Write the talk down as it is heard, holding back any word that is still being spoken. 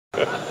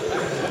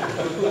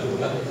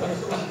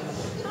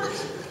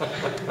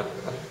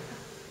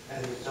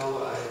And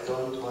so I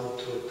don't want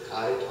to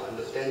try to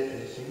understand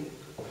anything.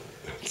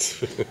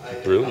 I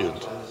Brilliant.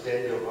 want to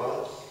understand your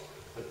words,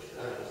 what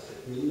does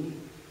it mean?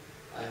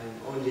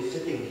 I'm only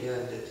sitting here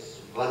and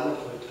it's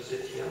wonderful to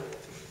sit here,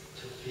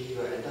 to feel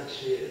your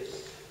energy. It's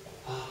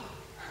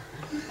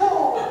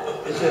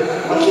is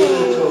it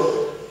possible to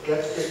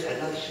get this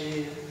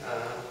energy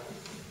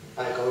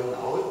by going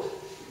out?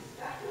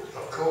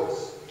 Of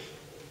course.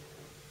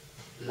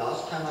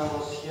 Last time I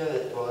was here,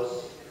 it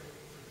was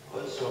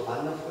also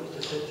wonderful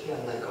to sit here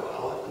and I go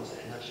out and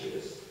the energy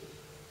is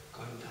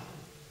going down.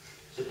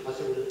 Is it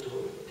possible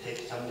to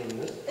take something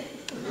with?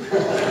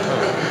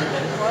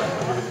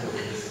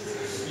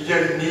 You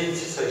don't need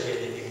to take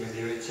anything with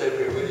you, it's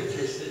everywhere, it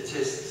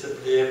is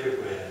simply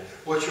everywhere.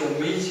 What you're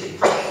meeting,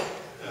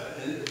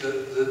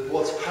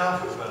 what's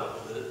powerful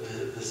about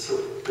the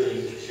sort of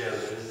being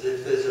together is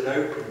if there's an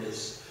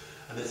openness,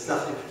 and it's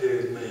nothing to do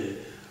with me,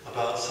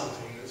 about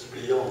something that's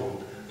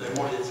beyond, then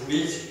what it's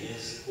meeting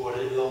is what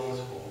it longs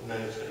for,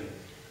 noting.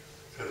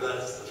 So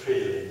that's the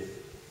feeling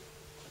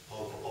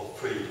of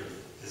freedom.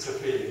 It's a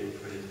feeling of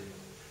freedom.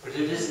 But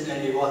it isn't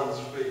anyone's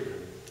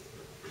freedom.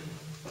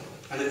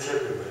 And it's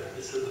everywhere.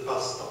 It's at the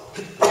bus stop.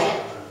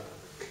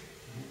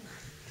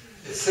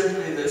 It's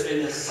simply that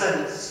in a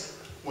sense,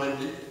 when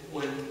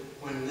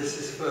this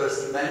is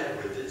first met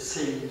with, it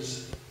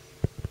seems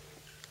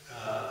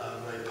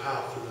very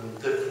powerful and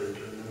different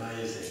and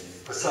amazing.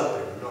 For some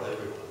people, not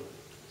everyone.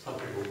 Some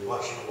people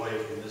rush away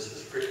from this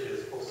as quickly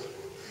as possible.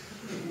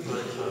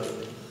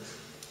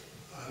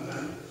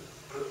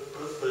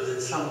 But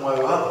in some way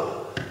or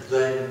other,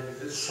 then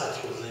it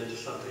settles into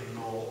something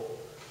more,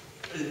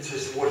 into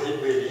what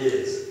it really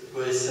is.